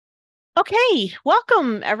Okay,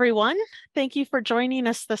 welcome everyone. Thank you for joining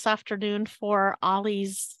us this afternoon for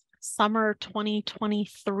OLLI's Summer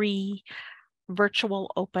 2023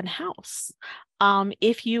 virtual open house.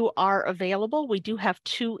 If you are available, we do have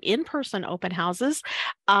two in-person open houses,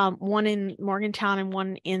 one in Morgantown and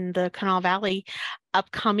one in the Kanawha Valley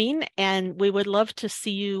upcoming, and we would love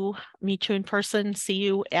to meet you in person, see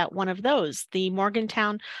you at one of those. The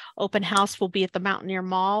Morgantown open house will be at the Mountaineer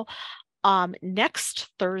Mall next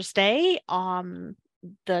Thursday,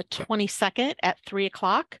 the 22nd at 3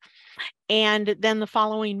 o'clock. And then the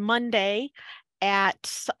following Monday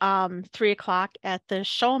at 3 o'clock at the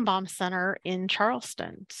Schoenbaum Center in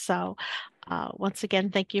Charleston. So once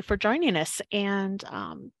again, thank you for joining us. And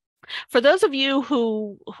for those of you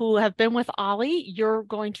who have been with OLLI, you're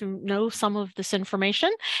going to know some of this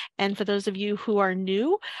information. And for those of you who are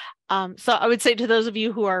new, so I would say to those of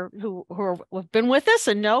you who have been with us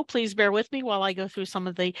and know, please bear with me while I go through some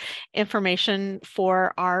of the information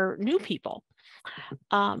for our new people.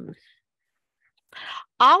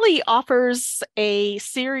 OLLI offers a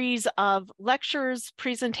series of lectures,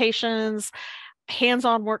 presentations,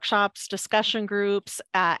 hands-on workshops, discussion groups,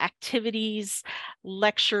 activities,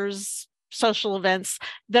 lectures, social events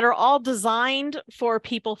that are all designed for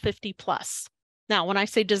people 50 plus. Now, when I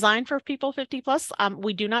say designed for people 50 plus,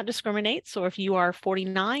 we do not discriminate. So if you are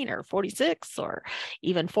 49 or 46 or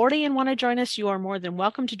even 40 and want to join us, you are more than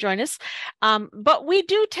welcome to join us. But we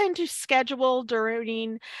do tend to schedule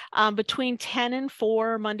during between 10 and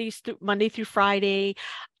 4, Monday through Friday,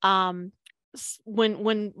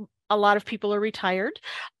 when a lot of people are retired,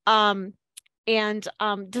 and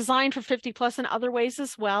designed for 50 plus in other ways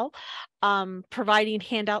as well, providing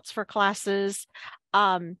handouts for classes.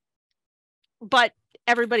 But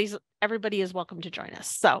everybody is welcome to join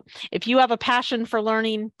us. So if you have a passion for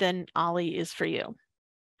learning, then OLLI is for you.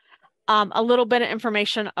 A little bit of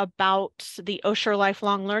information about the Osher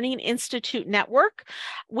Lifelong Learning Institute Network.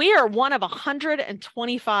 We are one of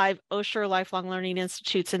 125 Osher Lifelong Learning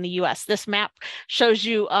Institutes in the U.S. This map shows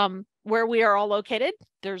you where we are all located.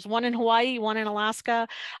 There's one in Hawaii, one in Alaska.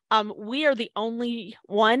 We are the only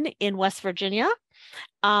one in West Virginia.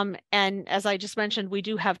 And as I just mentioned, we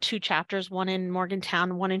do have two chapters, one in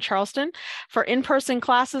Morgantown, one in Charleston for in-person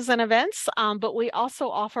classes and events. But we also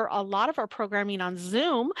offer a lot of our programming on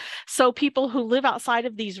Zoom. So people who live outside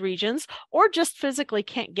of these regions or just physically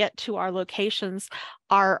can't get to our locations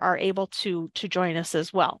are able to join us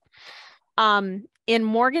as well. In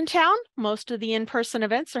Morgantown, most of the in-person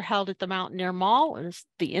events are held at the Mountaineer Mall, is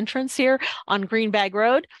the entrance here on Greenbag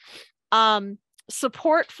Road.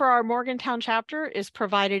 Support for our Morgantown chapter is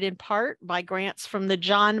provided in part by grants from the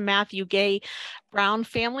John Matthew Gay Brown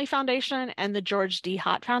Family Foundation and the George D.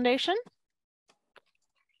 Hott Foundation.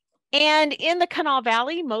 And in the Kanawha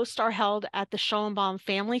Valley, most are held at the Schoenbaum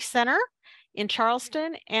Family Center in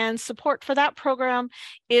Charleston, and support for that program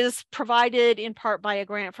is provided in part by a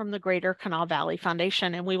grant from the Greater Kanawha Valley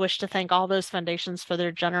Foundation. And we wish to thank all those foundations for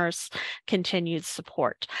their generous continued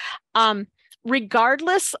support.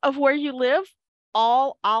 Regardless of where you live,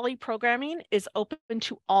 all OLLI programming is open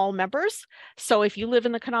to all members. So if you live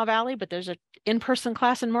in the Kanawha Valley, but there's an in-person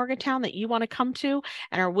class in Morgantown that you want to come to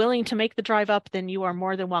and are willing to make the drive up, then you are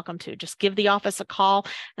more than welcome to. Just give the office a call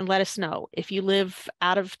and let us know. If you live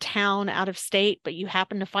out of town, out of state, but you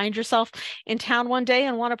happen to find yourself in town one day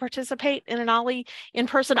and want to participate in an OLLI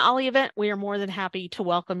in-person OLLI event, we are more than happy to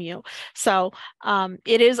welcome you. So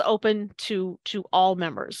it is open to all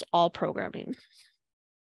members, all programming.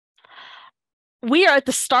 We are at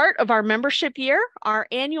the start of our membership year. Our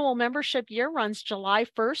annual membership year runs July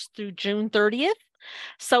 1st through June 30th.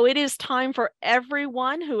 So it is time for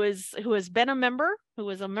everyone who has been a member, who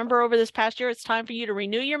was a member over this past year. It's time for you to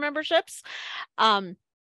renew your memberships.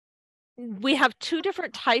 We have two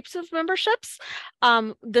different types of memberships.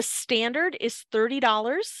 The standard is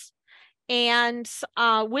 $30. And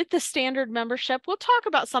with the standard membership, we'll talk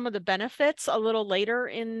about some of the benefits a little later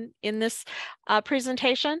in this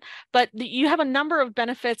presentation, but you have a number of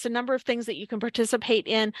benefits, a number of things that you can participate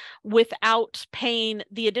in without paying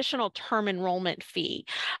the additional term enrollment fee.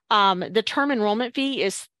 The term enrollment fee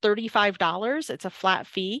is $35. It's a flat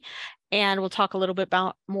fee. And we'll talk a little bit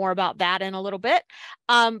more about that in a little bit.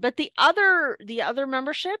 But the other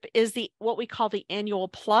membership is what we call the Annual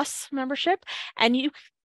Plus membership. And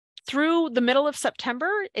through the middle of September,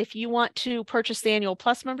 if you want to purchase the Annual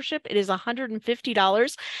Plus membership, it is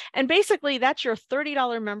 $150. And basically, that's your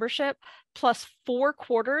 $30 membership plus 4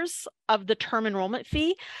 quarters of the term enrollment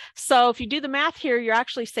fee. So if you do the math here, you're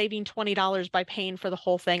actually saving $20 by paying for the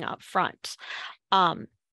whole thing up front.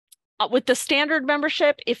 With the standard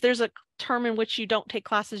membership, if there's a term in which you don't take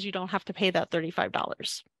classes, you don't have to pay that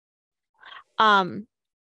 $35.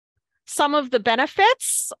 Some of the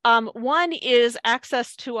benefits, one is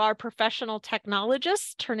access to our professional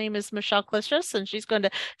technologist. Her name is Michelle Clicius, and she's going to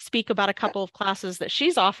speak about a couple of classes that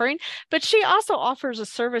she's offering. But she also offers a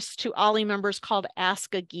service to OLLI members called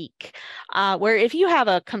Ask a Geek, where if you have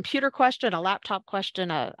a computer question, a laptop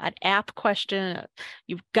question, an app question,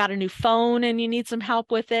 you've got a new phone and you need some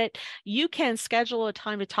help with it, you can schedule a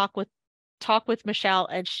time to talk with Michelle,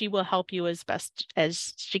 and she will help you as best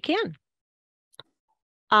as she can.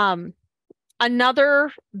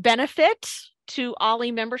 Another benefit to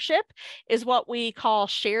OLLI membership is what we call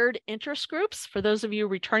shared interest groups. For those of you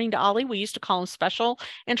returning to OLLI, we used to call them special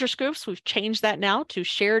interest groups. We've changed that now to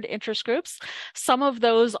shared interest groups. Some of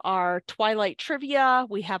those are Twilight Trivia.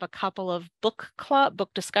 We have a couple of book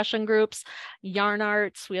discussion groups, Yarn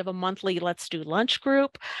Arts. We have a monthly Let's Do Lunch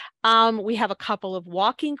group. We have a couple of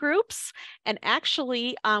walking groups. And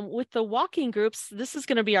actually, with the walking groups, this is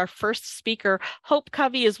going to be our first speaker. Hope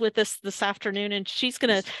Covey is with us this afternoon, and she's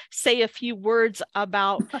going to say a few words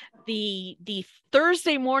about the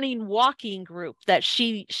Thursday morning walking group that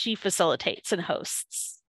she facilitates and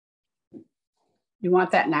hosts. You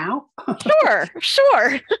want that now?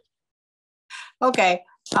 Sure. Okay.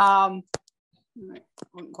 I'm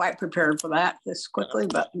quite prepared for that this quickly,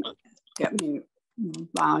 but get me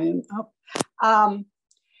volume up.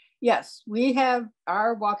 Yes, we have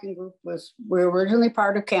our walking group we're originally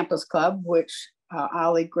part of Campus Club, which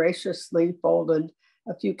OLLI graciously folded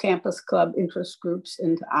a few Campus Club interest groups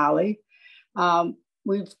into OLLI.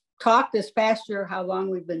 We've talked this past year how long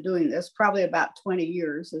we've been doing this, probably about 20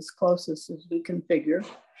 years, as closest as we can figure.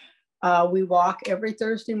 We walk every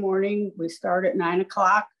Thursday morning. We start at 9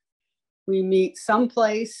 o'clock. We meet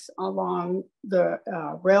someplace along the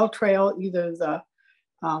rail trail, either the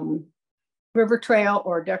River Trail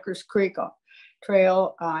or Deckers Creek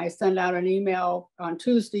Trail. I send out an email on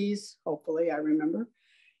Tuesdays, hopefully I remember,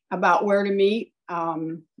 about where to meet.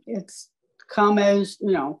 It's come as,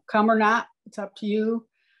 come or not, it's up to you.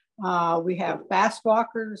 We have fast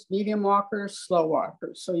walkers, medium walkers, slow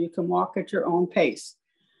walkers, so you can walk at your own pace.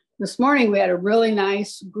 This morning we had a really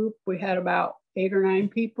nice group. We had about 8 or 9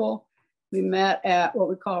 people. We met at what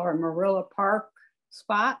we call our Marilla Park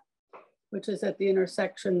spot, which is at the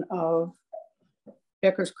intersection of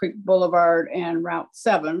Deckers Creek Boulevard and Route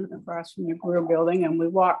 7 across from the Greer building, and we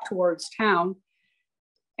walked towards town.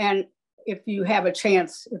 And if you have a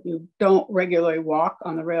chance, if you don't regularly walk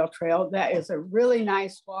on the rail trail, that is a really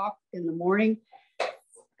nice walk in the morning.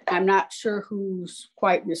 I'm not sure who's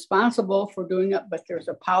quite responsible for doing it, but there's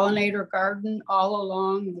a pollinator garden all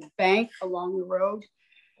along the bank, along the road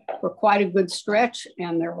for quite a good stretch.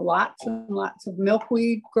 And there are lots and lots of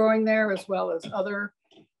milkweed growing there, as well as other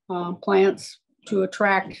plants to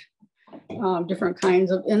attract different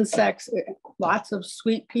kinds of insects, lots of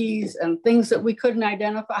sweet peas and things that we couldn't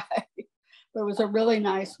identify. It was a really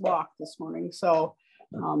nice walk this morning. So,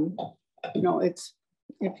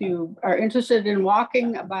 if you are interested in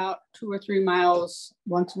walking about 2 or 3 miles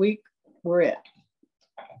once a week, we're it.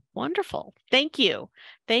 Wonderful. Thank you.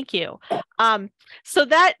 So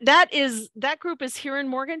that group is here in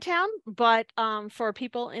Morgantown, but for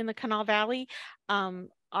people in the Kanawha Valley,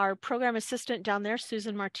 our program assistant down there,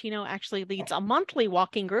 Susan Martino, actually leads a monthly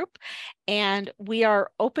walking group, and we are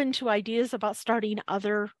open to ideas about starting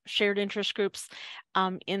other shared interest groups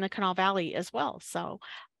in the Kanawha Valley as well. So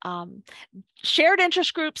shared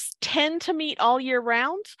interest groups tend to meet all year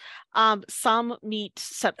round. Some meet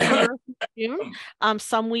September, June.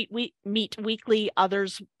 Some we meet weekly,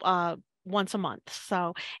 others once a month.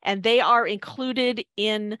 So, and they are included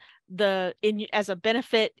as a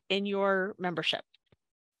benefit in your membership.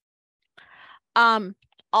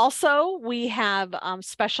 Also, we have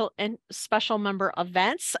special member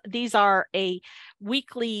events. These are a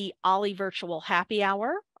weekly OLLI virtual happy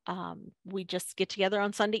hour. We just get together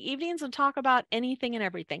on Sunday evenings and talk about anything and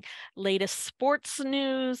everything. Latest sports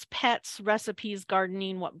news, pets, recipes,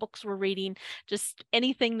 gardening, what books we're reading, just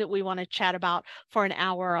anything that we want to chat about for an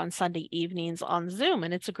hour on Sunday evenings on Zoom.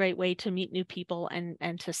 And it's a great way to meet new people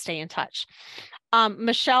and to stay in touch.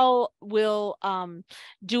 Michelle will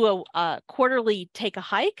do a quarterly take a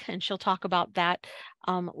hike, and she'll talk about that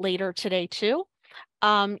later today too.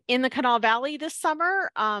 In the Kanawha Valley this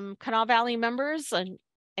summer, Kanawha Valley members and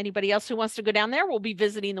anybody else who wants to go down there will be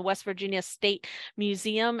visiting the West Virginia State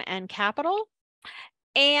Museum and Capitol.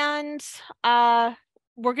 And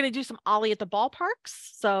we're going to do some OLLI at the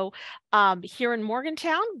ballparks. So here in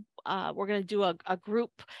Morgantown, we're going to do a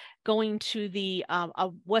group going to the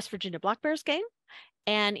West Virginia Black Bears game.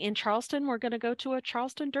 And in Charleston, we're going to go to a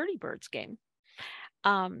Charleston Dirty Birds game.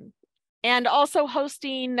 And also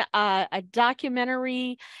hosting a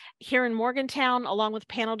documentary here in Morgantown, along with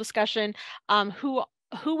panel discussion,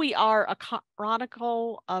 who we are, a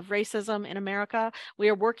chronicle of racism in America. We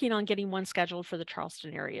are working on getting one scheduled for the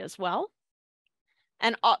Charleston area as well.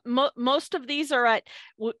 And most of these are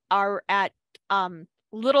at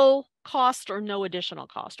little cost or no additional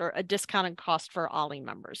cost, or a discounted cost for OLLI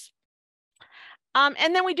members.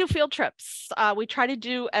 And then we do field trips. We try to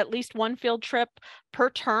do at least one field trip per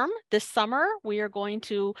term. This summer, we are going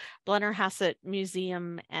to Blennerhassett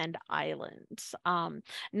Museum and Island.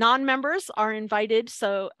 Non-members are invited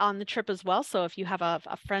on the trip as well. So if you have a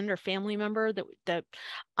friend or family member that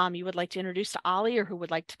you would like to introduce to OLLI, or who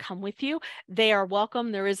would like to come with you, they are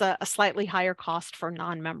welcome. There is a slightly higher cost for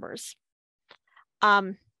non-members.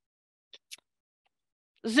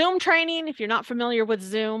 Zoom training, if you're not familiar with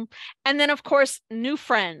Zoom. And then, of course, new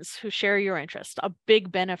friends who share your interest, a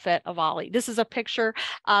big benefit of OLLI. This is a picture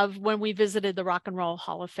of when we visited the Rock and Roll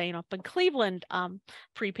Hall of Fame up in Cleveland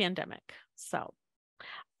pre-pandemic. So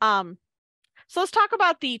let's talk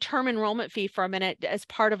about the term enrollment fee for a minute as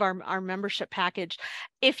part of our membership package.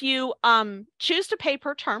 If you choose to pay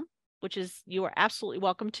per term, which is you are absolutely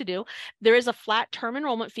welcome to do, there is a flat term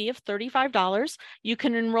enrollment fee of $35. You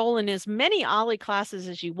can enroll in as many OLLI classes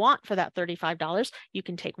as you want for that $35. You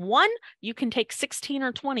can take one, you can take 16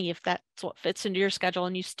 or 20 if that's what fits into your schedule,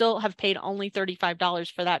 and you still have paid only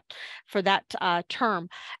 $35 for that term.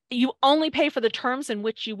 You only pay for the terms in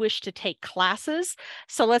which you wish to take classes.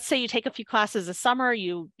 So let's say you take a few classes this summer,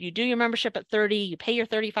 you do your membership at $30, you pay your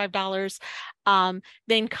 $35.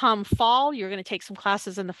 Then come fall, you're going to take some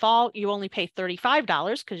classes in the fall. You only pay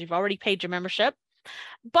 $35 because you've already paid your membership.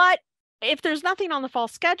 But if there's nothing on the fall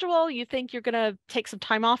schedule, you think you're going to take some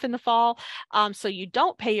time off in the fall, so you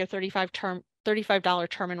don't pay your $35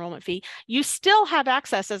 term enrollment fee, you still have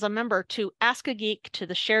access as a member to Ask a Geek, to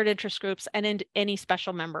the shared interest groups, and in any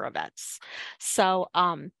special member events. So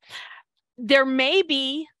there may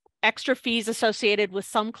be extra fees associated with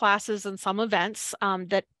some classes and some events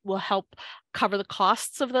that will help cover the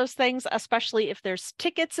costs of those things, especially if there's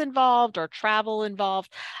tickets involved or travel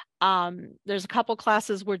involved. There's a couple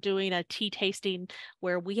classes we're doing a tea tasting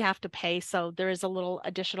where we have to pay, so there is a little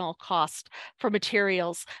additional cost for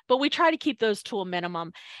materials, but we try to keep those to a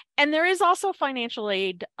minimum. And there is also financial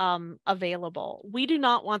aid available. We do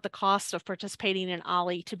not want the cost of participating in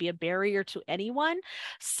OLLI to be a barrier to anyone.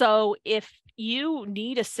 So if you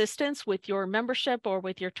need assistance with your membership or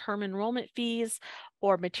with your term enrollment fees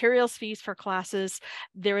or materials fees for classes,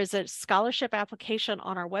 there is a scholarship application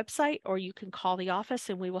on our website, or you can call the office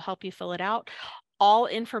and we will help you fill it out. All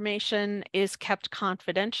information is kept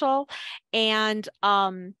confidential, and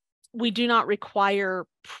we do not require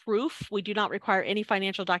proof. We do not require any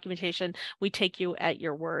financial documentation. We take you at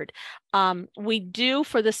your word. We do,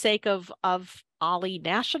 for the sake of OLLI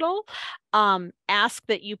National, ask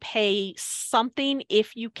that you pay something,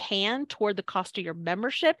 if you can, toward the cost of your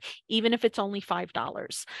membership, even if it's only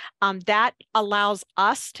 $5. That allows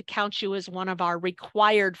us to count you as one of our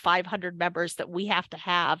required 500 members that we have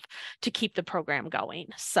to keep the program going.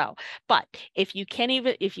 So, but if you can't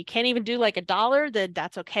even do like $1, then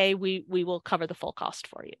that's okay. We will cover the full cost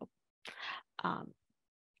for you.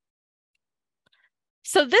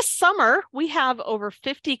 So this summer, we have over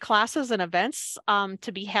 50 classes and events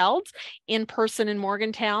to be held in person in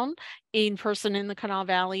Morgantown, in person in the Kanawha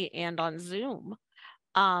Valley, and on Zoom.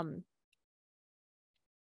 Your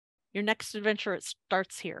next adventure, it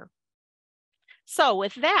starts here. So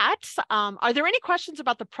with that, are there any questions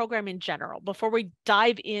about the program in general before we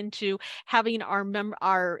dive into having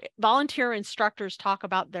our volunteer instructors talk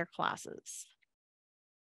about their classes?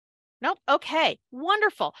 Nope. Okay,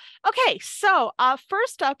 wonderful. Okay, so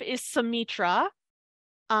first up is Sumitra.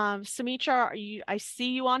 Sumitra, I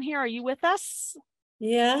see you on here. Are you with us?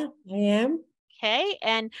 Yeah, I am. Okay,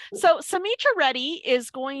 and so Sumitra Reddy is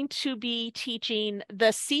going to be teaching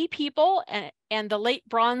the Sea People and the Late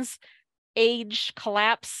Bronze Age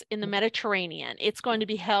Collapse in the Mediterranean. It's going to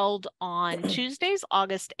be held on Tuesdays,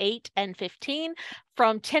 August 8 and 15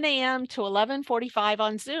 from 10 a.m. to 11:45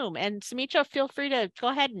 on Zoom. And Sumitra, feel free to go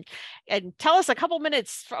ahead and tell us a couple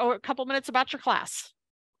minutes about your class.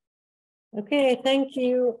 Okay, thank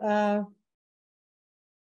you.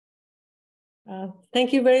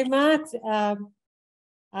 Thank you very much.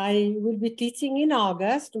 I will be teaching in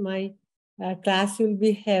August. My class will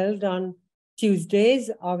be held on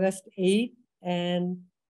Tuesdays, August 8th and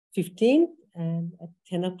 15th, and at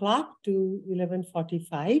 10 o'clock to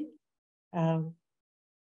 11:45.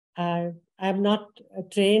 I'm not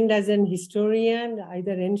trained as an historian,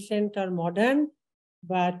 either ancient or modern,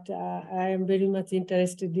 but I am very much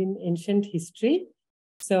interested in ancient history.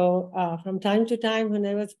 So from time to time, when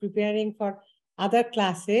I was preparing for other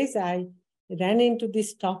classes, I ran into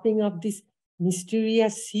this topic of these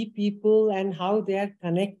mysterious sea people and how they are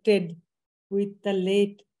connected with the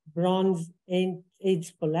late Bronze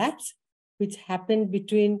Age collapse, which happened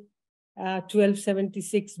between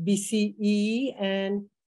 1276 BCE and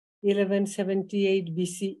 1178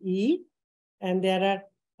 BCE. And there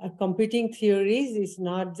are competing theories. It's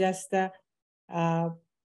not just the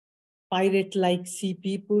pirate-like sea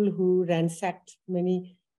people who ransacked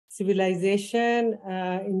many civilizations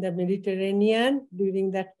in the Mediterranean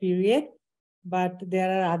during that period, but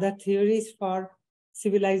there are other theories for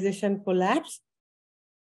civilization collapse,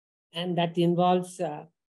 and that involves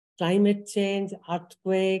climate change,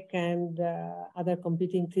 earthquake, and other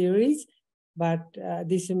competing theories. But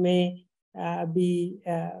this may have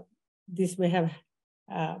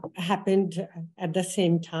happened at the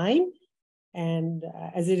same time. And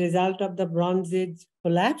as a result of the Bronze Age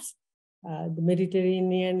collapse, the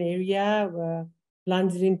Mediterranean area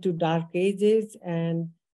plunged into dark ages, and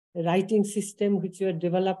the writing system which were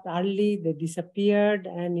developed early, they disappeared,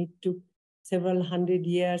 and it took several hundred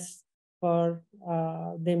years for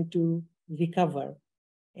them to recover.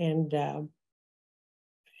 And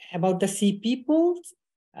about the sea peoples,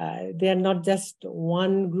 they are not just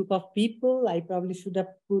one group of people. I probably should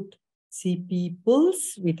have put sea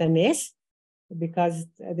peoples with an S, because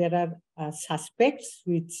there are suspects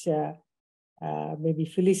which maybe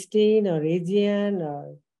Philistine or Aegean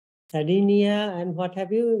or Sardinia and what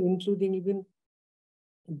have you, including even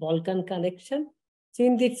Balkan connection. So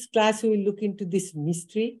in this class, we will look into this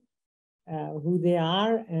mystery, who they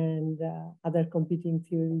are, and other competing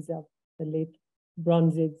theories of the late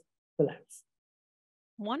Bronze Age collapse.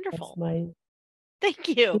 Wonderful. That's my Thank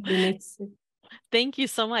you. 2 minutes. Thank you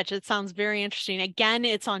so much. It sounds very interesting. Again,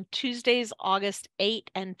 it's on Tuesdays, August 8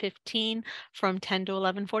 and 15 from 10 to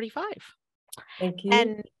 11:45. Thank you.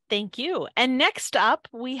 And thank you. And next up,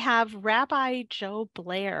 we have Rabbi Joe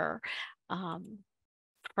Blair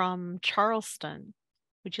from Charleston.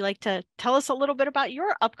 Would you like to tell us a little bit about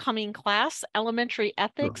your upcoming class, Elementary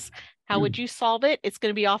Ethics? Sure. How would you solve it? It's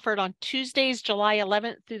going to be offered on Tuesdays, July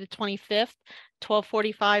 11th through the 25th,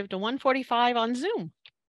 12:45 to 1:45 on Zoom.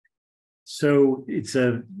 So it's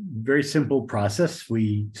a very simple process.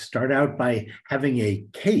 We start out by having a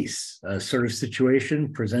case, a sort of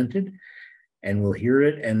situation presented, and we'll hear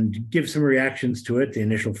it and give some reactions to it, the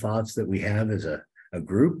initial thoughts that we have as a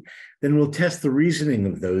group. Then we'll test the reasoning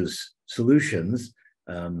of those solutions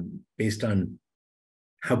based on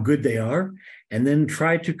how good they are, and then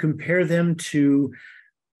try to compare them to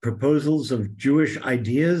proposals of Jewish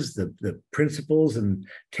ideas, the principles and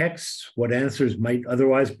texts, what answers might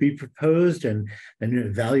otherwise be proposed, and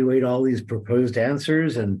evaluate all these proposed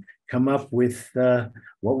answers and come up with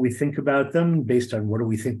what we think about them based on what do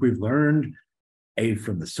we think we've learned,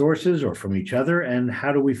 from the sources or from each other, and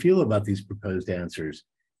how do we feel about these proposed answers.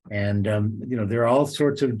 And there are all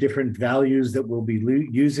sorts of different values that we'll be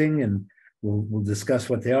using, and we'll discuss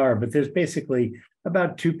what they are, but there's basically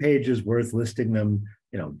about 2 pages worth listing them,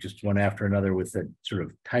 just one after another with a sort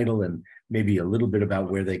of title and maybe a little bit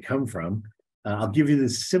about where they come from. I'll give you the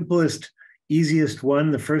simplest, easiest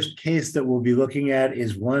one. The first case that we'll be looking at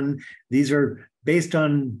is one. These are based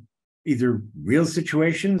on either real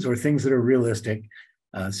situations or things that are realistic.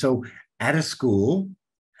 So at a school,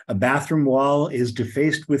 a bathroom wall is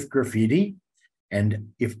defaced with graffiti.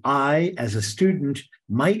 And if I, as a student,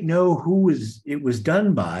 might know who it was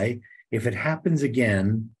done by, if it happens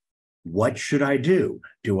again, what should I do?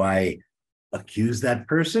 Do I accuse that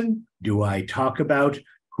person? Do I talk about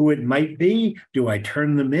who it might be? Do I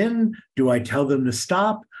turn them in? Do I tell them to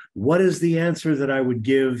stop? What is the answer that I would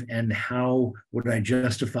give, and how would I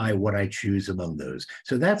justify what I choose among those?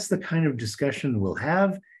 So that's the kind of discussion we'll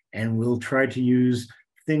have, and we'll try to use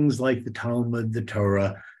things like the Talmud, the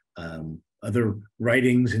Torah, other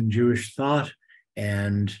writings in Jewish thought,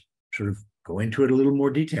 and sort of go into it a little more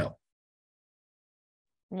detail.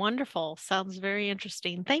 Wonderful. Sounds very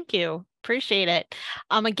interesting. Thank you. Appreciate it.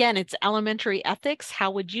 Again, it's Elementary Ethics. How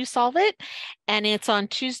would you solve it? And it's on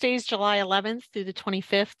Tuesdays, July 11th through the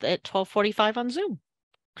 25th at 12:45 on Zoom.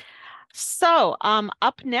 So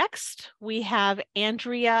up next, we have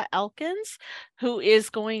Andrea Elkins, who is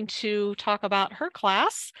going to talk about her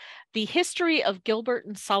class, The History of Gilbert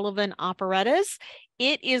and Sullivan Operettas.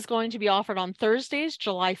 It is going to be offered on Thursdays,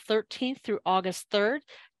 July 13th through August 3rd.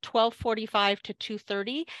 12:45 to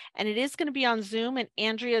 2:30, and it is going to be on Zoom. And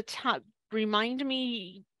Andrea, remind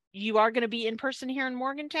me, you are going to be in person here in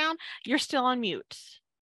Morgantown. You're still on mute.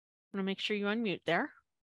 I'm going to make sure you unmute there.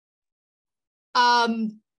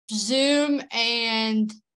 Zoom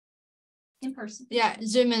and In person. Yeah,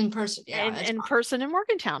 Zoom in person. Yeah, in person in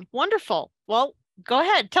Morgantown. Wonderful. Well, go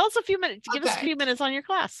ahead. Tell us a few minutes. Give us a Okay. few minutes on your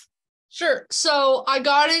class. Sure. So I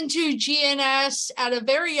got into GNS at a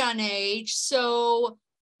very young age. So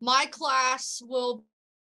my class will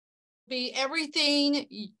be everything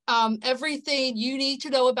you need to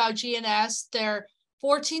know about GNS. Their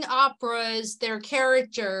 14 operas, their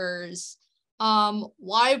characters,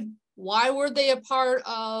 why were they a part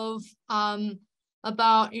of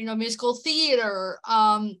about musical theater.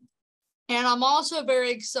 And I'm also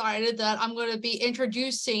very excited that I'm going to be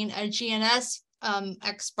introducing a GNS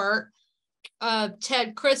expert,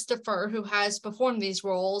 Ted Christopher, who has performed these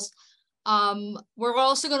roles. We're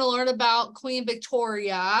also going to learn about Queen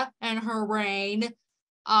Victoria and her reign.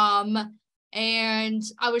 And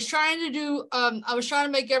I was trying to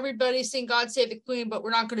make everybody sing God Save the Queen, but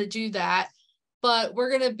we're not going to do that. But we're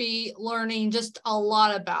going to be learning just a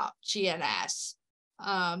lot about GNS.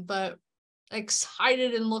 But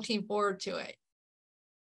excited and looking forward to it.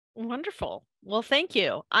 Wonderful. Well, thank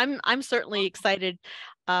you. I'm certainly excited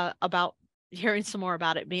about hearing some more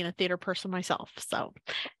about it, being a theater person myself. So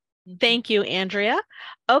thank you, Andrea.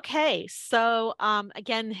 Okay, so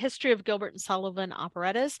again, history of Gilbert and Sullivan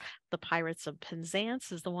operettas. The Pirates of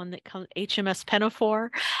Penzance is the one that comes, HMS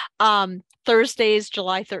Pinafore. Thursdays,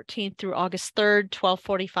 July 13th through August 3rd,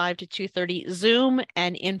 12:45 to 2:30, Zoom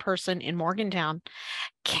and in person in Morgantown.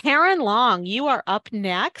 Karen Long, you are up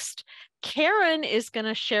next. Karen is going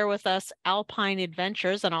to share with us Alpine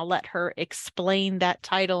Adventures, and I'll let her explain that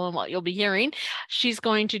title and what you'll be hearing. She's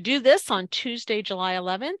going to do this on Tuesday, July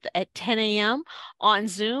 11th at 10 a.m. on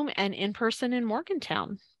Zoom and in person in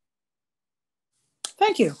Morgantown.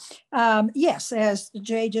 Thank you. Yes, as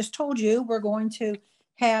Jay just told you, we're going to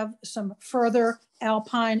have some further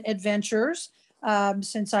Alpine adventures.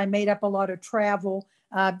 Since I made up a lot of travel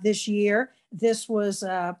this year, this was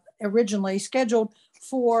originally scheduled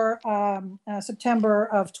for September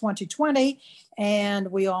of 2020,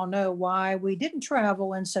 and we all know why we didn't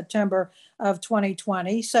travel in September of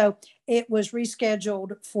 2020. So it was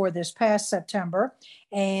rescheduled for this past September,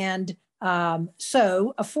 and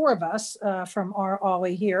so four of us from our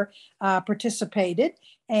OLLI here participated,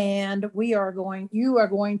 and you are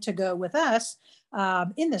going to go with us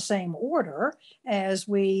in the same order as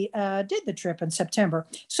we did the trip in September.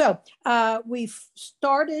 So we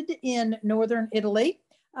started in northern Italy,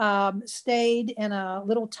 stayed in a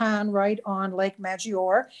little town right on Lake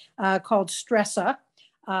Maggiore called Stresa,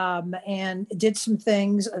 and did some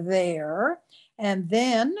things there. And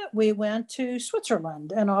then we went to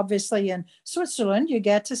Switzerland. And obviously in Switzerland, you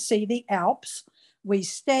get to see the Alps. We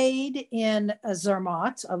stayed in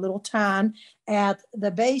Zermatt, a little town at the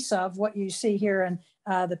base of what you see here in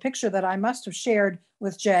the picture that I must have shared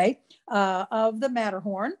with Jay of the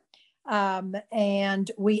Matterhorn.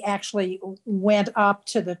 And we actually went up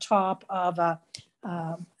to the top of a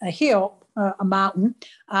hill, a mountain,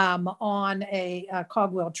 on a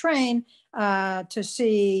cogwheel train to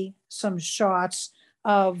see some shots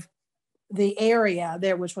of the area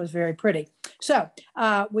there, which was very pretty. So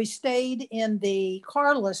we stayed in the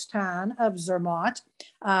carless town of Zermatt.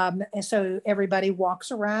 And so everybody walks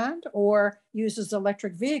around or uses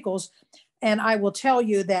electric vehicles. And I will tell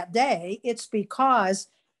you that day, it's because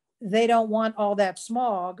they don't want all that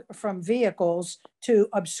smog from vehicles to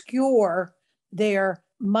obscure their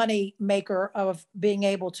money maker of being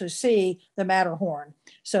able to see the Matterhorn.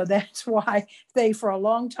 So that's why they, for a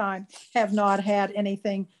long time, have not had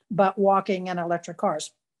anything but walking and electric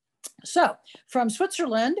cars. So from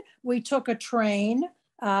Switzerland, we took a train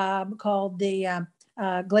called the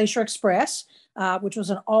Glacier Express, which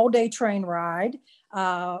was an all-day train ride.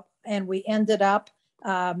 And we ended up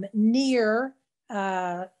near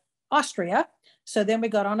Austria. So then we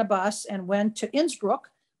got on a bus and went to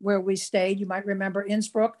Innsbruck, where we stayed. You might remember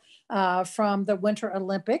Innsbruck from the Winter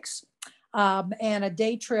Olympics, and a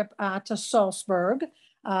day trip to Salzburg.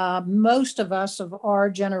 Most of us of our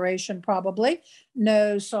generation probably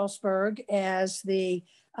know Salzburg as the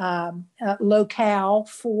locale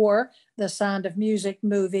for the Sound of Music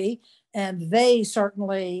movie, and they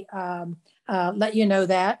certainly let you know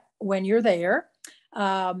that when you're there,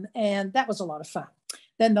 and that was a lot of fun.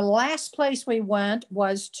 Then the last place we went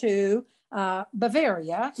was to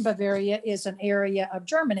Bavaria. Bavaria is an area of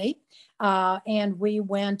Germany, and we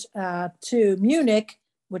went to Munich,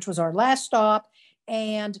 which was our last stop.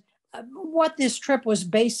 And what this trip was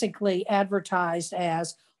basically advertised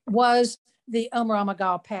as was the Omer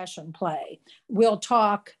Ammengau Passion Play. We'll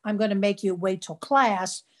talk, I'm going to make you wait till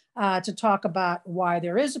class to talk about why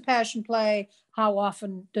there is a Passion Play, how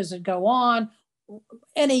often does it go on,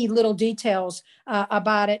 any little details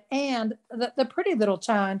about it, and the pretty little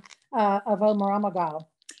town of Oberammergau.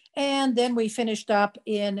 And then we finished up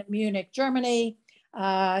in Munich, Germany.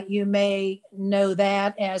 You may know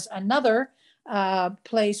that as another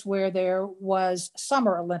place where there was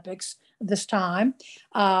Summer Olympics this time,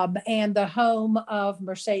 and the home of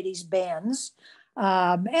Mercedes-Benz,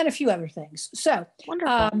 and a few other things. So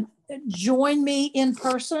join me in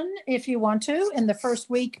person if you want to in the first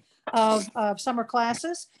week of summer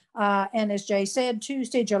classes. And as Jay said,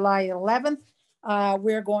 Tuesday, July 11th,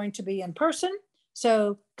 we're going to be in person.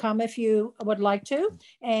 So come if you would like to,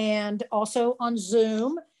 and also on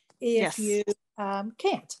Zoom if you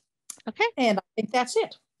can't. Okay. And I think that's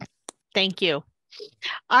it. Thank you.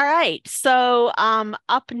 All right. So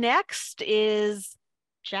up next is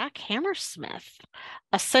Jack Hammersmith.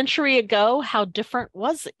 A century ago, how different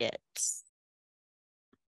was it?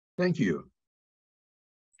 Thank you.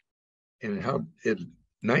 And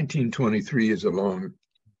 1923 is a long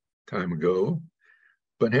time ago,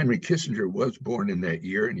 but Henry Kissinger was born in that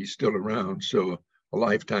year and he's still around, so a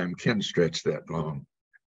lifetime can stretch that long.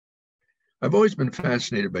 I've always been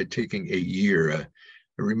fascinated by taking a year. I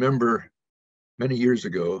remember many years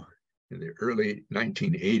ago, in the early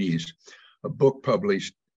 1980s, a book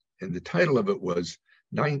published, and the title of it was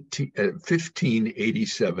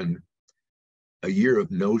 1587, A Year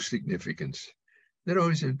of No Significance. That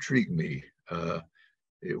always intrigued me.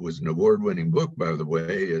 It was an award-winning book, by the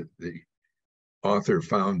way. The author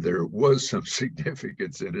found there was some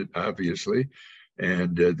significance in it, obviously,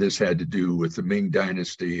 and this had to do with the Ming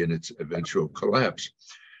Dynasty and its eventual collapse.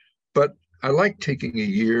 But I like taking a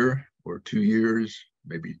year or 2 years,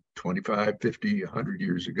 maybe 25, 50, 100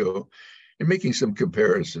 years ago, and making some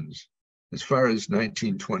comparisons. As far as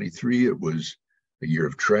 1923, it was a year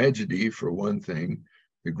of tragedy, for one thing.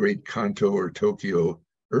 The Great Kanto or Tokyo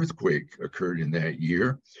earthquake occurred in that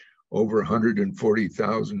year. Over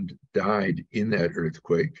 140,000 died in that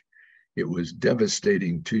earthquake. It was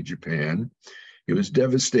devastating to Japan. It was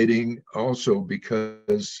devastating also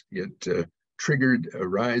because it triggered a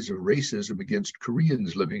rise of racism against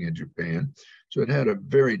Koreans living in Japan. So it had a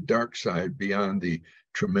very dark side beyond the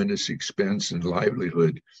tremendous expense and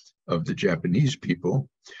livelihood of the Japanese people.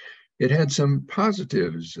 It had some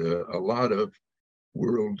positives. A lot of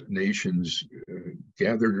world nations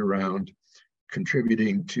gathered around,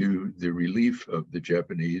 contributing to the relief of the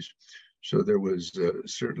Japanese. So there was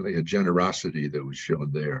certainly a generosity that was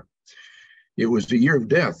shown there. It was the year of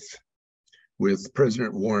death, with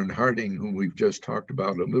President Warren Harding, whom we've just talked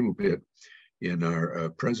about a little bit in our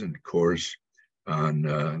present course on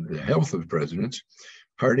the health of presidents.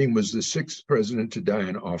 Harding was the 6th president to die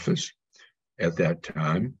in office at that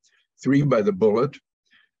time, 3 by the bullet.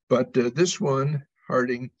 But this one,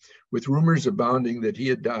 Harding, with rumors abounding that he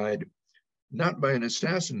had died not by an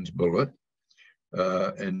assassin's bullet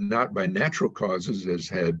and not by natural causes, as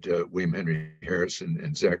had William Henry Harrison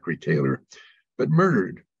and Zachary Taylor, but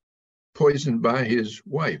murdered, poisoned by his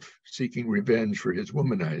wife, seeking revenge for his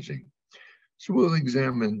womanizing. So we'll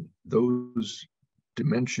examine those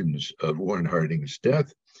dimensions of Warren Harding's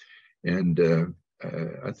death, and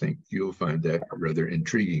I think you'll find that rather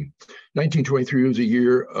intriguing. 1923 was a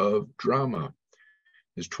year of drama,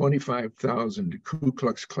 as 25,000 Ku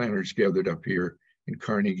Klux Klanners gathered up here in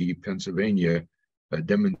Carnegie, Pennsylvania,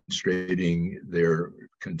 demonstrating their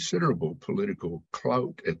considerable political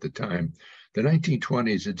clout at the time. The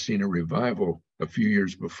 1920s had seen a revival a few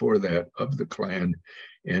years before that of the Klan,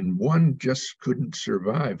 and one just couldn't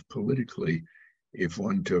survive politically if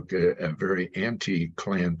one took a very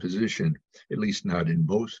anti-Klan position, at least not in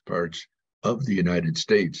most parts of the United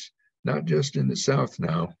States, not just in the South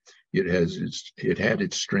now. It had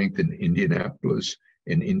its strength in Indianapolis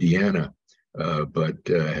and Indiana, but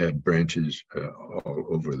had branches all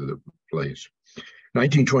over the place.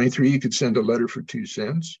 1923, you could send a letter for 2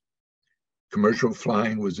 cents. Commercial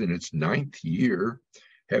flying was in its 9th year,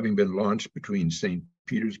 having been launched between St.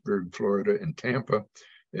 Petersburg, Florida, and Tampa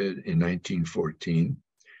in 1914.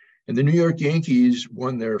 And the New York Yankees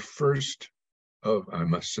won their first of, I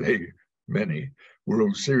must say, many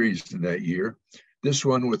World Series in that year. This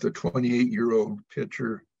one with a 28-year-old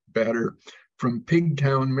batter from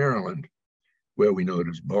Pigtown, Maryland. Well, we know it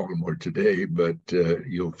as Baltimore today, but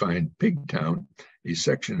you'll find Pigtown, a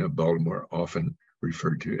section of Baltimore often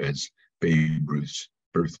referred to as Babe Ruth's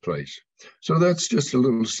birthplace. So that's just a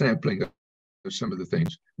little sampling of some of the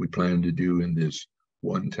things we plan to do in this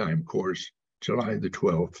one-time course, July the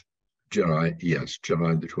 12th. July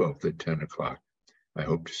the 12th at 10 o'clock. I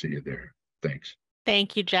hope to see you there. Thanks.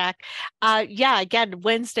 Thank you, Jack. Again,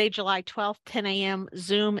 Wednesday, July 12th, 10 a.m.,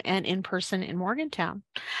 Zoom and in person in Morgantown.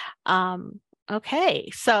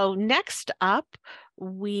 Okay, so next up,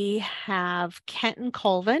 we have Kenton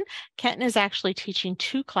Colvin. Kenton is actually teaching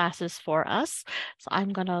 2 classes for us. So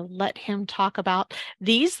I'm going to let him talk about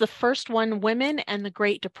these. The first one, Women and the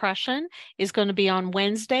Great Depression, is going to be on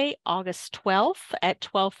Wednesday, August 12th at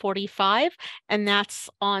 12:45, and that's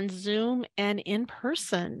on Zoom and in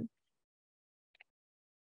person.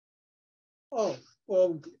 Oh,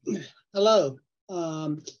 well, hello.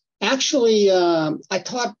 Actually, I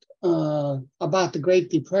taught about the Great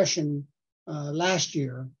Depression last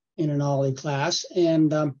year in an OLLI class,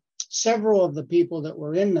 and several of the people that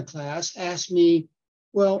were in the class asked me,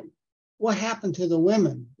 well, what happened to the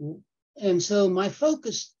women? And so my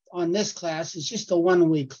focus on this class is just a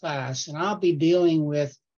 1-week class, and I'll be dealing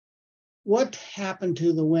with what happened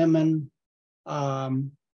to the women.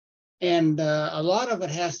 And a lot of it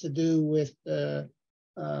has to do with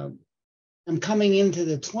I'm coming into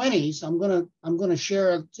the 20s. I'm gonna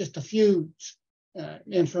share just a few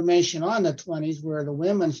information on the 20s where the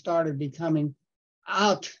women started becoming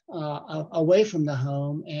out away from the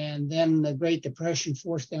home, and then the Great Depression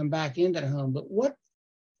forced them back into the home. But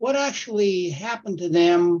what actually happened to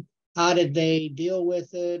them? How did they deal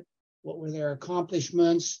with it? What were their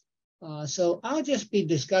accomplishments? So I'll just be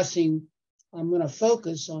discussing. I'm going to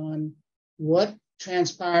focus on what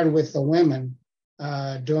transpired with the women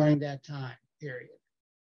during that time period.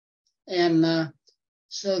 And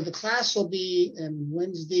so the class will be on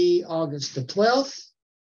Wednesday, August the 12th,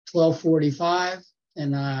 12:45,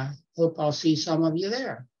 and I hope I'll see some of you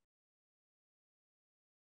there.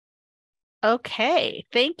 Okay,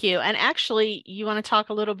 thank you. And actually, you want to talk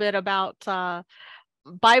a little bit about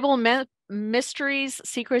Bible Mysteries,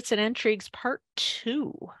 Secrets, and Intrigues, Part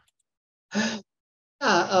 2.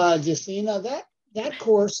 Justina, that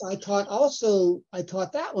course I taught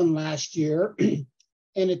that one last year,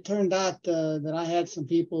 and it turned out that I had some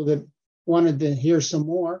people that wanted to hear some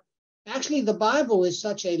more. Actually, the Bible is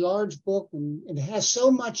such a large book, and it has so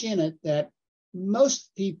much in it that most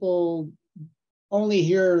people only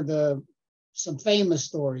hear some famous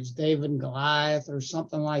stories, David and Goliath or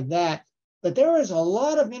something like that. But there is a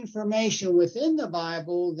lot of information within the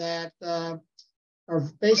Bible that are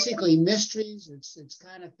basically mysteries. It's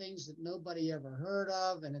kind of things that nobody ever heard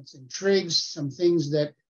of, and it's intrigues, some things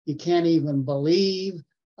that you can't even believe,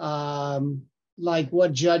 like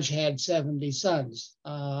what judge had 70 sons,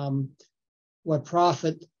 what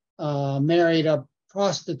prophet married a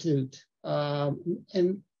prostitute,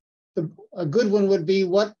 and a good one would be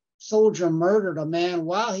what soldier murdered a man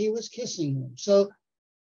while he was kissing him. So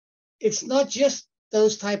it's not just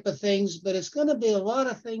those type of things, but it's going to be a lot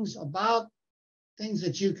of things about things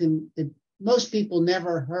that most people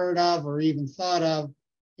never heard of or even thought of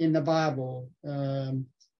in the Bible.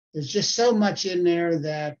 There's just so much in there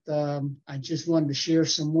that I just wanted to share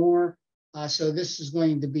some more. So this is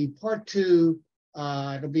going to be part 2.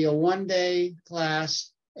 It'll be a 1-day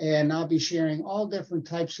class, and I'll be sharing all different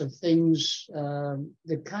types of things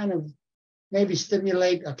that kind of maybe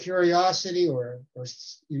stimulate a curiosity, or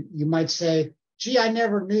you might say, gee, I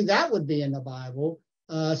never knew that would be in the Bible.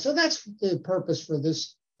 So that's the purpose for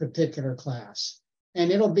this particular class.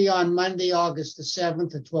 And it'll be on Monday, August the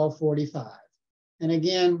 7th at 12:45. And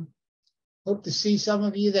again, hope to see some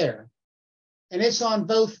of you there. And it's on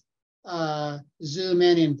both Zoom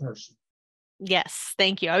and in person. Yes,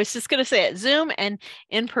 thank you. I was just going to say it, Zoom and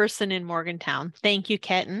in person in Morgantown. Thank you,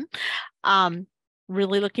 Kenton.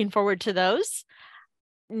 Really looking forward to those.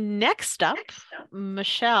 Next up,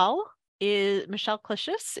 Michelle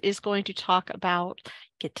Klishis is going to talk about,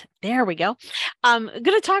 there we go. I'm going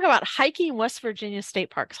to talk about hiking West Virginia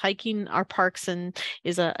state parks. Hiking our parks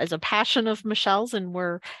is a passion of Michelle's, and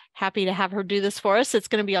we're happy to have her do this for us. It's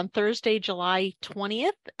going to be on Thursday, July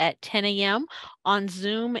 20th at 10 a.m. on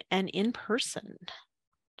Zoom and in person.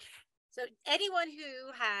 So anyone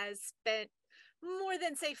who has spent more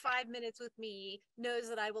than, say, 5 minutes with me knows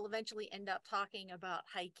that I will eventually end up talking about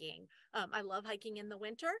hiking. I love hiking in the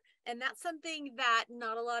winter, and that's something that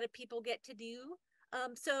not a lot of people get to do.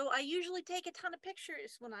 So I usually take a ton of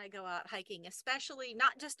pictures when I go out hiking, especially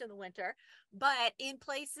not just in the winter, but in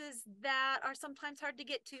places that are sometimes hard to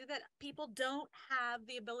get to that people don't have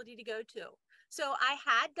the ability to go to. So I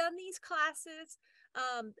had done these classes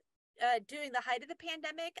during the height of the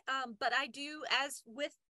pandemic, but I do, as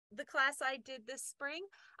with the class I did this spring,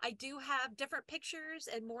 I do have different pictures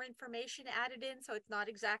and more information added in, so it's not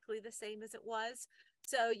exactly the same as it was.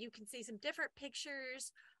 So you can see some different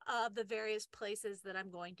pictures of the various places that I'm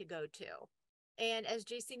going to go to. And as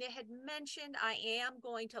Jacina had mentioned, I am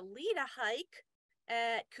going to lead a hike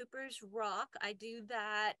at Cooper's Rock. I do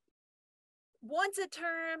that once a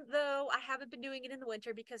term, though I haven't been doing it in the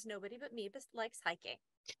winter because nobody but me likes hiking.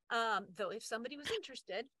 Though if somebody was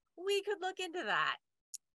interested, we could look into that.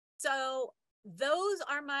 So those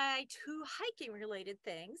are my 2 hiking related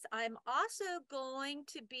things. I'm also going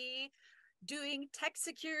to be doing tech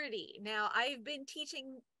security. Now, I've been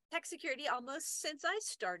teaching tech security almost since I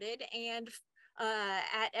started, and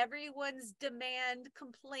at everyone's demand,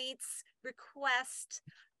 complaints, request,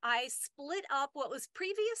 I split up what was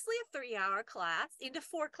previously a 3-hour class into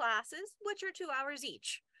 4 classes, which are 2 hours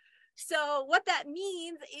each. So what that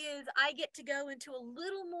means is I get to go into a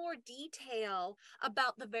little more detail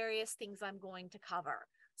about the various things I'm going to cover.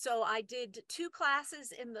 So I did 2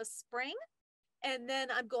 classes in the spring, and then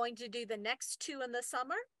I'm going to do the next 2 in the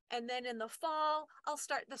summer. And then in the fall, I'll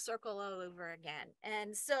start the circle all over again.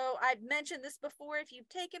 And so I've mentioned this before. If you've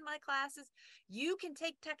taken my classes, you can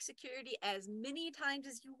take tech security as many times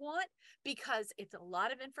as you want because it's a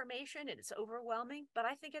lot of information and it's overwhelming, but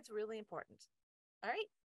I think it's really important. All right.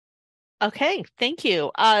 Okay, thank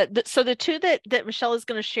you. So the 2 that Michelle is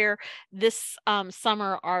going to share this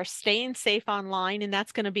summer are Staying Safe Online, and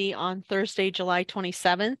that's going to be on Thursday, July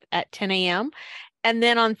 27th at 10 a.m. And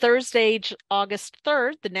then on Thursday, August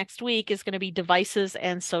 3rd, the next week, is going to be Devices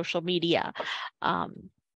and Social Media.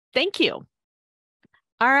 Thank you.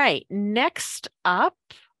 All right, next up,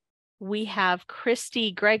 we have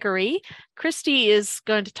Christy Gregory. Christy is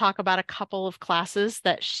going to talk about a couple of classes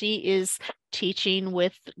that she is teaching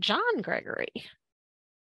with John Gregory.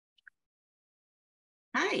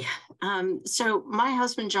 Hi. So my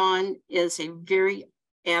husband, John, is a very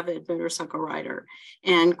avid motorcycle rider,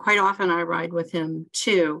 and quite often I ride with him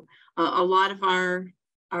too. A lot of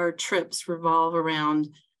our trips revolve around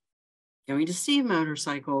going to see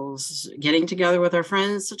motorcycles, getting together with our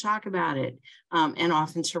friends to talk about it, and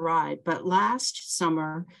often to ride. But last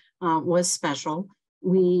summer was special.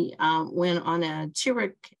 We went on a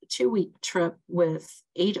 2-week trip with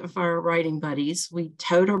 8 of our riding buddies. We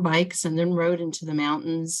towed our bikes and then rode into the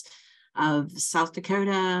mountains of South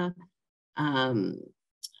Dakota,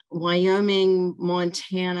 Wyoming,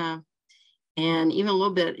 Montana, and even a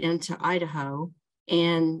little bit into Idaho.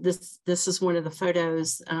 And this is one of the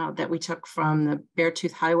photos that we took from the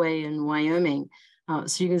Beartooth Highway in Wyoming.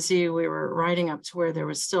 So you can see we were riding up to where there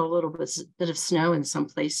was still a little bit of snow in some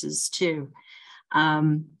places too.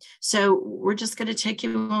 So we're just going to take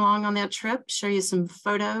you along on that trip, show you some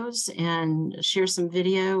photos and share some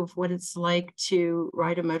video of what it's like to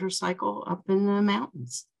ride a motorcycle up in the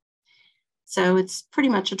mountains. So it's pretty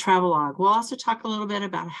much a travelogue. We'll also talk a little bit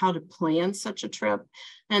about how to plan such a trip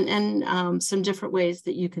and some different ways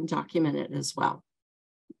that you can document it as well.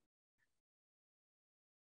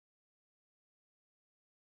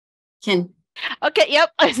 Okay, yep.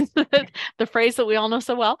 The phrase that we all know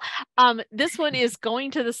so well. This one is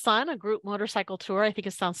Going to the Sun, a group motorcycle tour. I think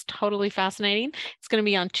it sounds totally fascinating. It's going to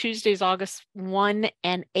be on Tuesdays, August 1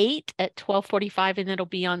 and 8 at 12:45, and it'll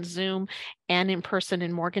be on Zoom and in person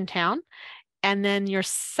in Morgantown. And then your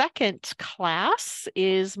second class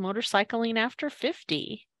is Motorcycling After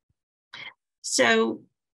 50. So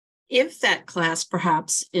if that class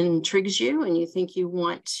perhaps intrigues you and you think you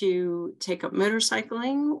want to take up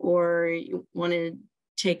motorcycling or you want to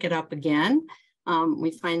take it up again,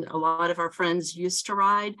 we find a lot of our friends used to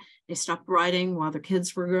ride. They stopped riding while their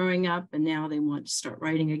kids were growing up, and now they want to start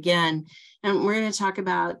riding again. And we're going to talk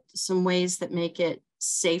about some ways that make it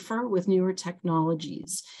safer with newer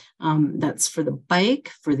technologies. That's for the bike,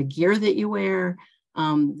 for the gear that you wear,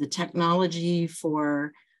 the technology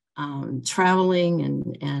for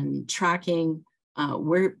traveling and tracking.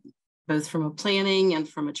 We're both from a planning and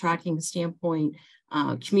from a tracking standpoint,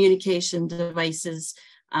 communication devices,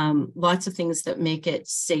 lots of things that make it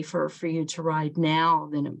safer for you to ride now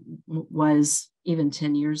than it was even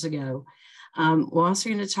 10 years ago. We're also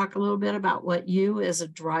going to talk a little bit about what you as a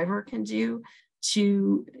driver can do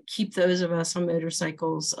to keep those of us on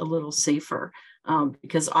motorcycles a little safer,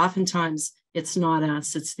 because oftentimes it's not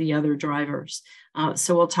us, it's the other drivers.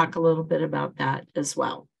 So we'll talk a little bit about that as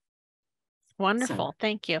well. Wonderful. So.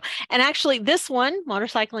 Thank you. And actually this one,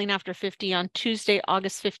 Motorcycling After 50 on Tuesday,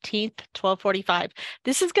 August 15th, 12:45.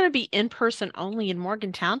 This is going to be in person only in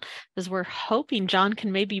Morgantown, because we're hoping John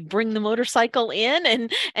can maybe bring the motorcycle in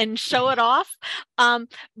and show it off.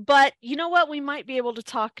 But you know what? We might be able to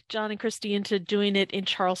talk John and Christy into doing it in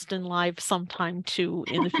Charleston live sometime too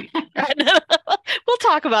in the future. We'll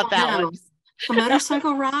talk about that one. A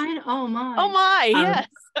motorcycle ride? Oh my. Oh my,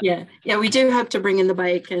 yes. Yeah, we do have to bring in the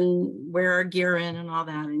bike and wear our gear in and all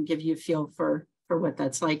that and give you a feel for what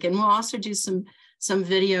that's like. And we'll also do some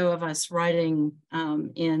video of us riding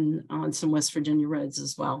on some West Virginia roads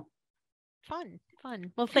as well. Fun.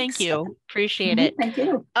 Fun. Well, thank you. Appreciate it. Thank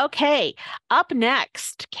you. Okay, up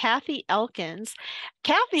next, Kathy Elkins.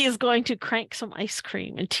 Kathy is going to crank some ice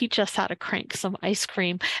cream and teach us how to crank some ice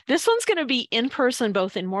cream. This one's going to be in person,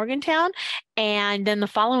 both in Morgantown and then the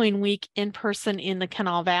following week in person in the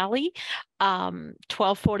Canal Valley,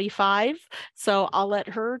 12:45. So I'll let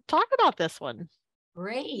her talk about this one.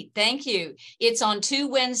 Great, thank you. It's on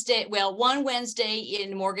one Wednesday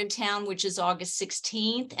in Morgantown, which is August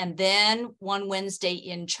 16th, and then one Wednesday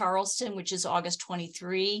in Charleston, which is August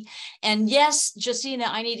 23. And yes, Justina,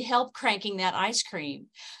 I need help cranking that ice cream.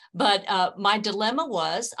 But my dilemma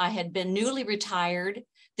was I had been newly retired.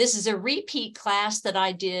 This is a repeat class that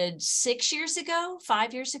I did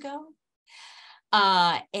 5 years ago.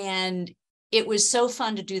 And it was so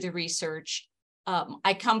fun to do the research.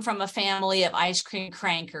 I come from a family of ice cream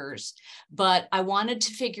crankers, but I wanted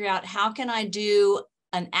to figure out how can I do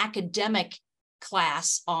an academic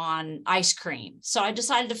class on ice cream. So I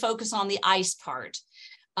decided to focus on the ice part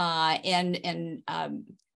and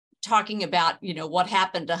talking about, what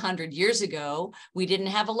happened 100 years ago. We didn't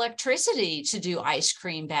have electricity to do ice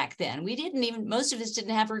cream back then. Most of us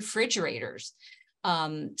didn't have refrigerators.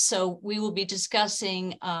 So we will be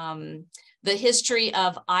discussing the history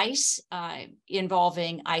of ice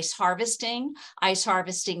involving ice harvesting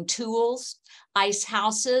tools, ice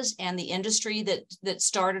houses, and the industry that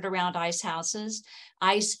started around ice houses,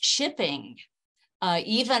 ice shipping,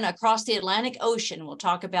 even across the Atlantic Ocean. We'll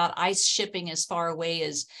talk about ice shipping as far away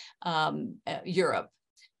as Europe.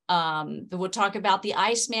 We'll talk about the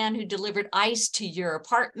Iceman who delivered ice to your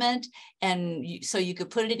apartment, and so you could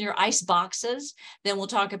put it in your ice boxes. Then we'll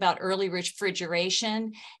talk about early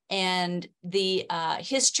refrigeration and the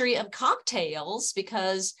history of cocktails,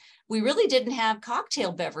 because we really didn't have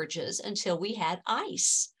cocktail beverages until we had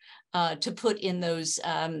ice to put in those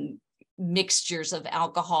mixtures of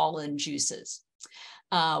alcohol and juices.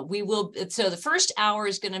 So the first hour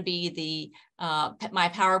is going to be my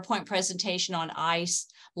PowerPoint presentation on ice.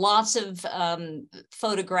 Lots of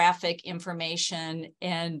photographic information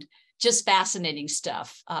and just fascinating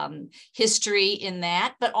stuff, history in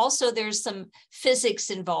that, but also there's some physics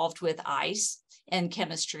involved with ice and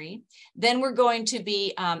chemistry. Then we're going to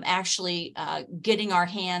be actually getting our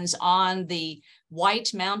hands on the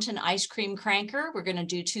White Mountain ice cream cranker. We're going to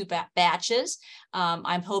do 2 batches.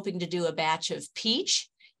 I'm hoping to do a batch of peach,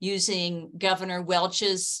 using Governor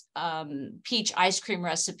Welch's peach ice cream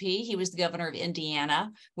recipe. He was the governor of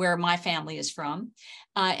Indiana, where my family is from.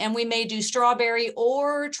 And we may do strawberry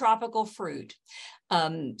or tropical fruit.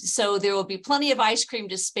 So there will be plenty of ice cream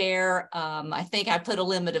to spare. I think I put a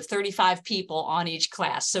limit of 35 people on each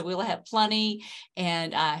class, so we'll have plenty.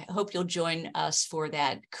 And I hope you'll join us for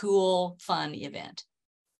that cool, fun event.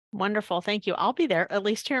 Wonderful. Thank you. I'll be there, at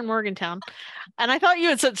least here in Morgantown. And I thought you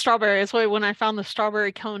had said strawberry. That's why when I found the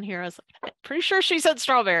strawberry cone here, I was like, pretty sure she said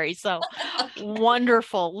strawberry. So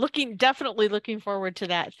wonderful. Definitely looking forward to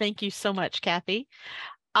that. Thank you so much, Kathy.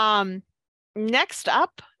 Next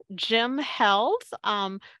up, Jim Held.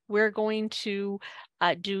 We're going to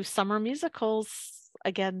do summer musicals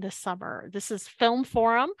again this summer. This is Film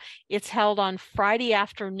Forum. It's held on Friday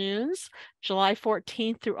afternoons, July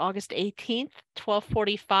 14th through August 18th,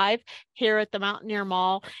 12:45 here at the Mountaineer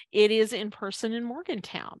Mall. It is in person in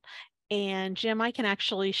Morgantown. And Jim, I can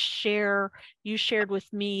actually share, you shared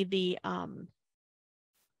with me the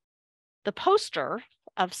poster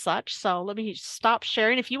of such. So let me stop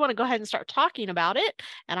sharing. If you want to go ahead and start talking about it,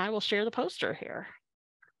 and I will share the poster here.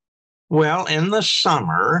 Well, in the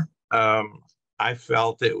summer, I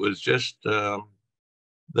felt it was just the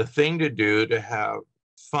thing to do to have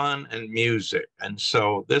fun and music. And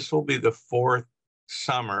so this will be the 4th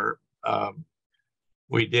summer.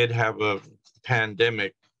 We did have a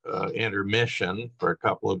pandemic intermission for a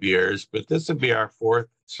couple of years, but this will be our 4th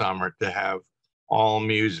summer to have all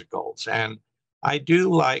musicals. And I do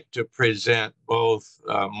like to present both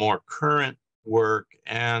more current work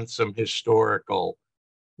and some historical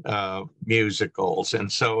musicals.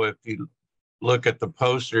 And so if you look at the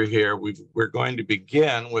poster here, we're going to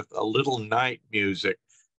begin with A Little Night Music,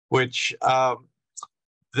 which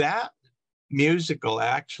that musical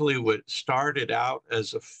actually started out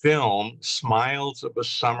as a film, Smiles of a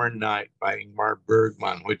Summer Night by Ingmar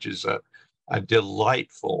Bergman, which is a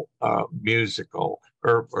delightful musical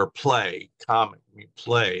or play, comic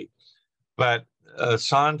play. But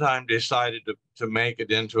Sondheim decided to make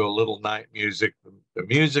it into A Little Night Music, the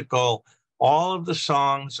musical. All of the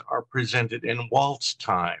songs are presented in waltz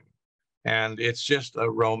time, and it's just a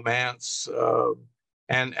romance.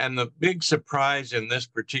 And the big surprise in this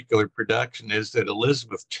particular production is that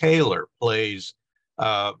Elizabeth Taylor plays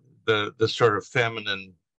the sort of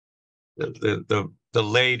feminine the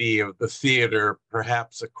lady of the theater,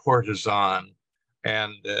 perhaps a courtesan,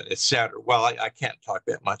 and etc. Well, I can't talk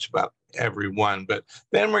that much about everyone, but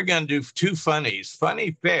then we're going to do two funnies.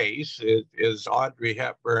 Funny Face is Audrey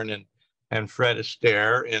Hepburn and Fred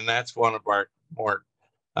Astaire, and that's one of our more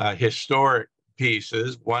historic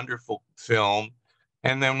pieces, wonderful film.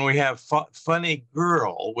 And then we have Funny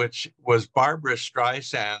Girl, which was Barbara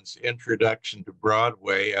Streisand's introduction to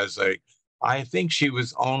Broadway as I think she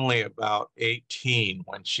was only about 18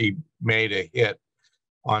 when she made a hit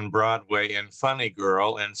on Broadway in Funny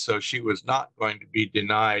Girl. And so she was not going to be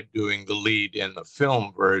denied doing the lead in the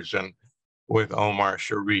film version with Omar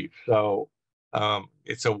Sharif. So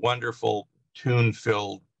it's a wonderful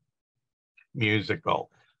tune-filled musical.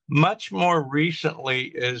 Much more recently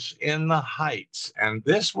is In the Heights. And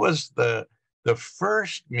this was the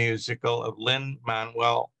first musical of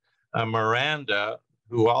Lin-Manuel Miranda,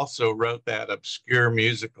 who also wrote that obscure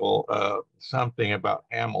musical, something about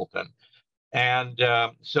Hamilton. And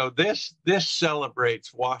so this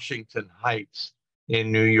celebrates Washington Heights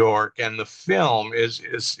in New York, and the film is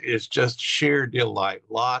just sheer delight.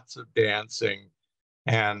 Lots of dancing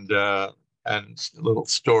and little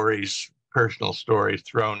stories, personal stories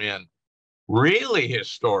thrown in. Really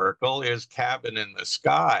historical is Cabin in the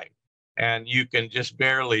Sky, and you can just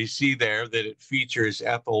barely see there that it features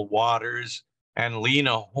Ethel Waters and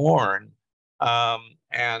Lena Horne,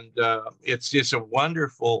 and it's just a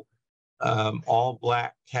wonderful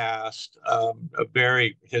all-black cast, a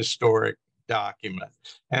very historic document.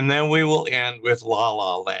 And then we will end with La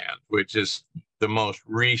La Land, which is the most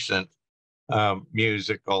recent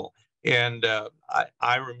musical. And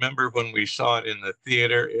I remember when we saw it in the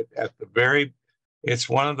theater, it's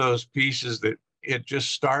one of those pieces that it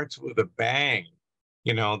just starts with a bang.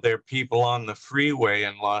 You know, there are people on the freeway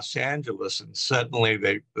in Los Angeles, and suddenly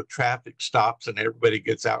the traffic stops and everybody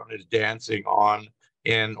gets out and is dancing on,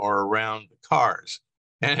 in, or around the cars.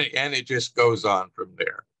 And it just goes on from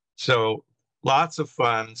there. So lots of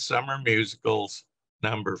fun. Summer musicals,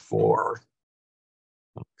 number 4.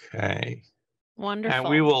 Okay. Wonderful. And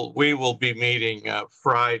we will be meeting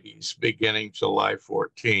Fridays beginning July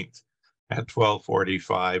 14th at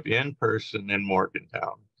 12:45 in person in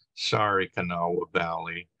Morgantown. Sorry, Kanawha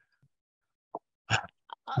Valley.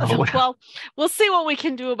 Well, we'll see what we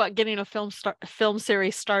can do about getting a film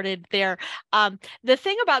series started there. The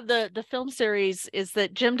thing about the film series is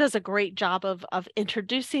that Jim does a great job of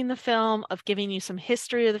introducing the film, of giving you some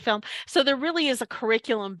history of the film. So there really is a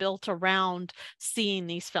curriculum built around seeing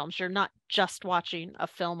these films. You're not just watching a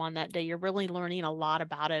film on that day. You're really learning a lot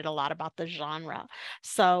about it, a lot about the genre.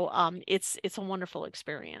 So it's a wonderful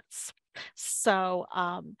experience. So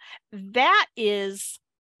that is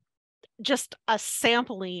just a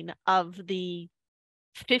sampling of the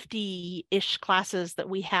 50-ish classes that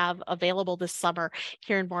we have available this summer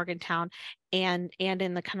here in Morgantown and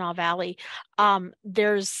in the Kanawha Valley.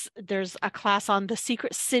 There's a class on the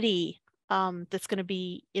Secret City that's going to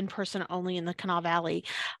be in person only in the Kanawha Valley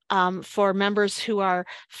for members who are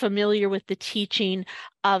familiar with the teaching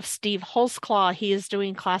of Steve Holzclaw. He is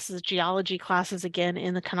doing geology classes again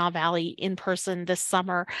in the Kanawha Valley in person this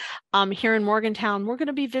summer. Here in Morgantown, we're going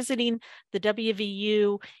to be visiting the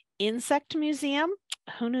WVU Insect Museum.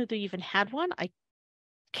 Who knew they even had one? I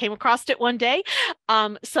came across it one day.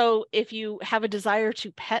 So if you have a desire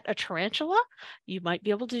to pet a tarantula, you might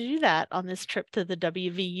be able to do that on this trip to the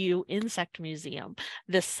WVU Insect Museum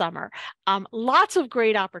this summer. Lots of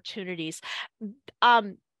great opportunities.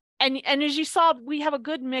 And as you saw, we have a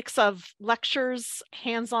good mix of lectures,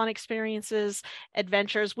 hands-on experiences,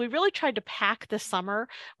 adventures. We really tried to pack the summer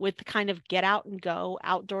with the kind of get out and go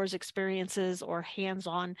outdoors experiences or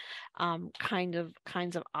hands-on kinds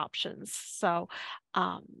of options. So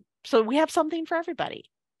so we have something for everybody.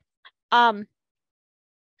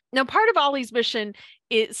 Now, part of OLLI's mission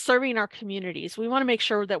is serving our communities. We want to make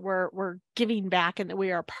sure that we're giving back and that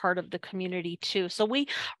we are part of the community too. So we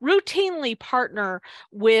routinely partner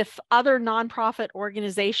with other nonprofit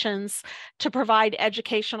organizations to provide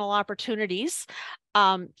educational opportunities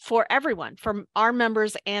for everyone, from our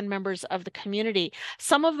members and members of the community.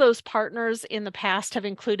 Some of those partners in the past have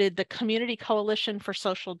included the Community Coalition for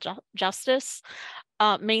Social Justice,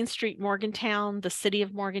 Main Street Morgantown, the City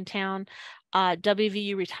of Morgantown,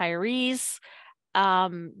 WVU Retirees,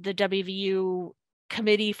 the WVU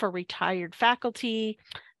Committee for Retired Faculty,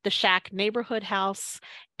 the Shack Neighborhood House,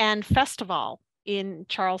 and Festival in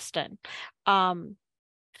Charleston.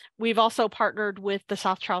 We've also partnered with the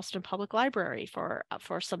South Charleston Public Library for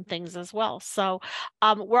some things as well. So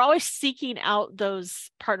we're always seeking out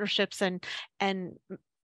those partnerships and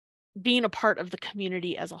being a part of the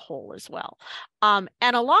community as a whole as well. And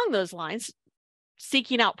along those lines,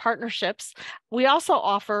 seeking out partnerships, we also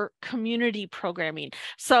offer community programming.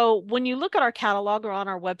 So when you look at our catalog or on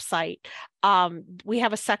our website, we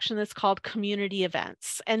have a section that's called community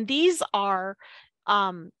events. And these are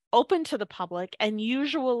open to the public and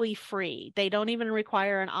usually free. They don't even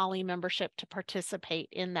require an OLLI membership to participate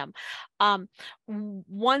in them.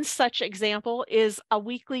 One such example is a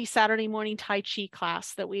weekly Saturday morning Tai Chi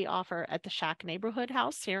class that we offer at the Shack Neighborhood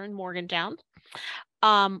House here in Morgantown.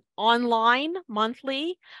 Online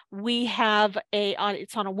monthly, we have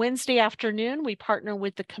it's on a Wednesday afternoon. We partner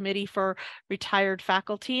with the Committee for Retired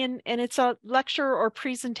Faculty, and it's a lecture or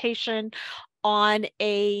presentation on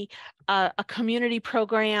a community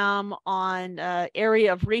program, on an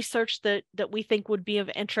area of research that we think would be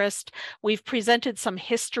of interest. We've presented some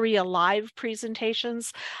History Alive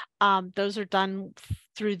presentations. Those are done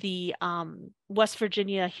through the West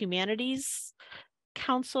Virginia Humanities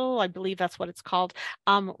Council, I believe that's what it's called,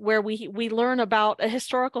 where we learn about a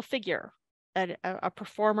historical figure. A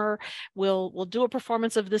performer will do a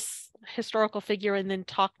performance of this historical figure and then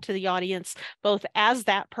talk to the audience both as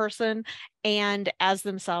that person and as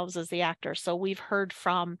themselves as the actor. So we've heard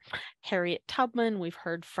from Harriet Tubman, we've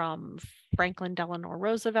heard from Franklin Delano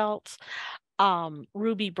Roosevelt,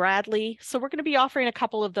 Ruby Bradley. So we're going to be offering a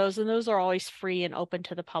couple of those, and those are always free and open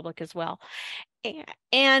to the public as well.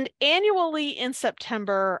 And annually in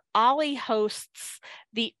September, OLLI hosts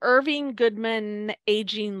the Irving Goodman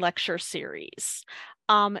Aging Lecture Series.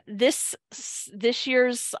 This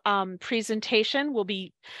year's presentation, will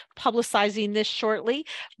be publicizing this shortly,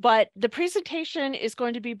 but the presentation is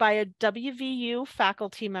going to be by a WVU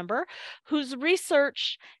faculty member whose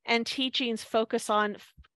research and teachings focus on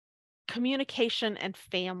communication and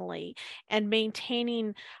family and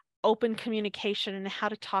maintaining open communication and how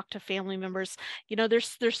to talk to family members. You know,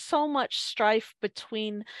 there's so much strife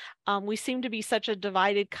between, we seem to be such a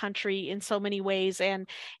divided country in so many ways, and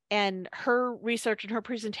her research and her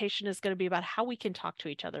presentation is going to be about how we can talk to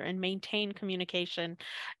each other and maintain communication,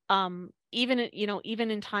 even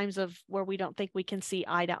in times of where we don't think we can see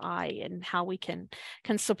eye to eye, and how we can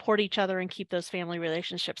support each other and keep those family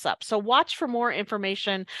relationships up. So watch for more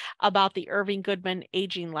information about the Irving Goodman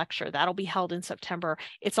Aging Lecture. That'll be held in September.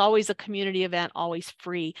 It's always a community event, always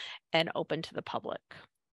free and open to the public.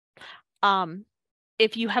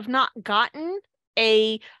 If you have not gotten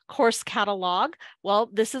a course catalog, well,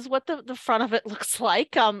 this is what the front of it looks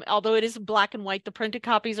like. Although it is black and white, the printed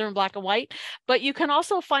copies are in black and white, but you can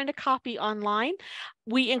also find a copy online.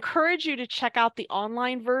 We encourage you to check out the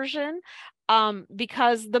online version,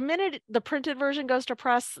 because the minute the printed version goes to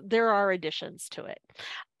press, there are additions to it.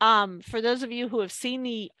 For those of you who have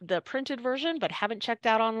seen the printed version but haven't checked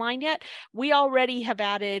out online yet, we already have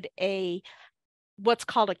added what's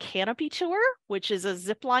called a canopy tour, which is a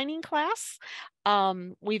zip lining class.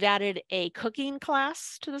 We've added a cooking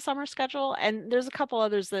class to the summer schedule, and there's a couple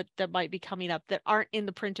others that might be coming up that aren't in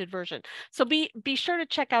the printed version. So be sure to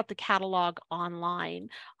check out the catalog online.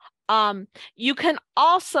 You can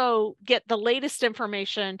also get the latest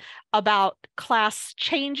information about class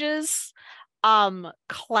changes,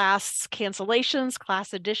 class cancellations,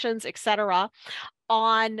 class additions, etc.,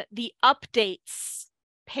 on the updates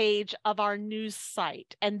page of our news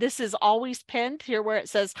site. And this is always pinned here where it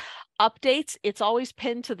says updates. It's always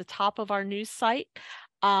pinned to the top of our news site.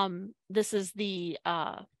 This is the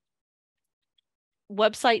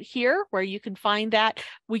website here where you can find that.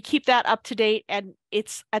 We keep that up to date, and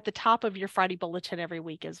it's at the top of your Friday bulletin every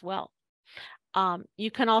week as well.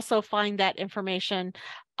 You can also find that information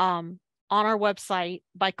on our website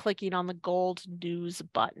by clicking on the gold news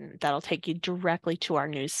button. That'll take you directly to our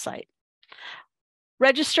news site.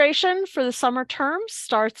 Registration for the summer term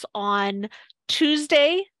starts on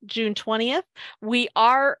Tuesday, June 20th. We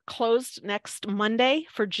are closed next Monday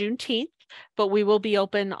for Juneteenth, but we will be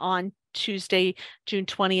open on Tuesday, June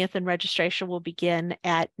 20th, and registration will begin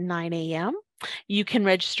at 9 a.m. You can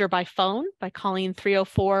register by phone by calling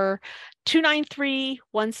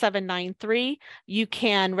 304-293-1793. You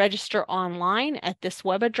can register online at this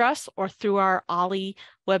web address or through our OLLI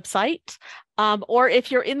website. Or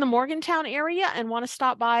if you're in the Morgantown area and want to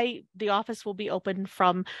stop by, the office will be open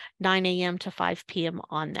from 9 a.m. to 5 p.m.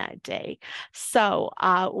 on that day. So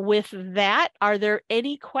with that, are there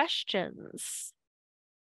any questions?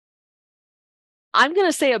 I'm going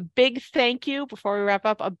to say a big thank you before we wrap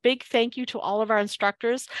up, a big thank you to all of our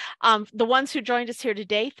instructors. The ones who joined us here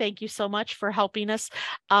today, thank you so much for helping us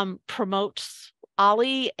promote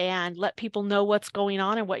OLLI and let people know what's going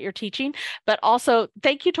on and what you're teaching. But also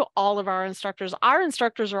thank you to all of our instructors. Our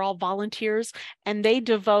instructors are all volunteers, and they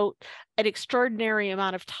devote an extraordinary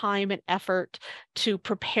amount of time and effort to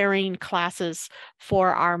preparing classes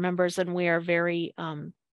for our members. And we are very,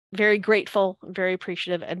 very grateful, very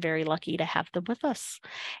appreciative, and very lucky to have them with us.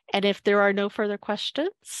 And if there are no further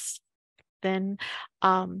questions, then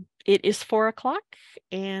it is 4 o'clock,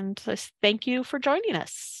 and thank you for joining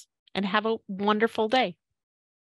us, and have a wonderful day.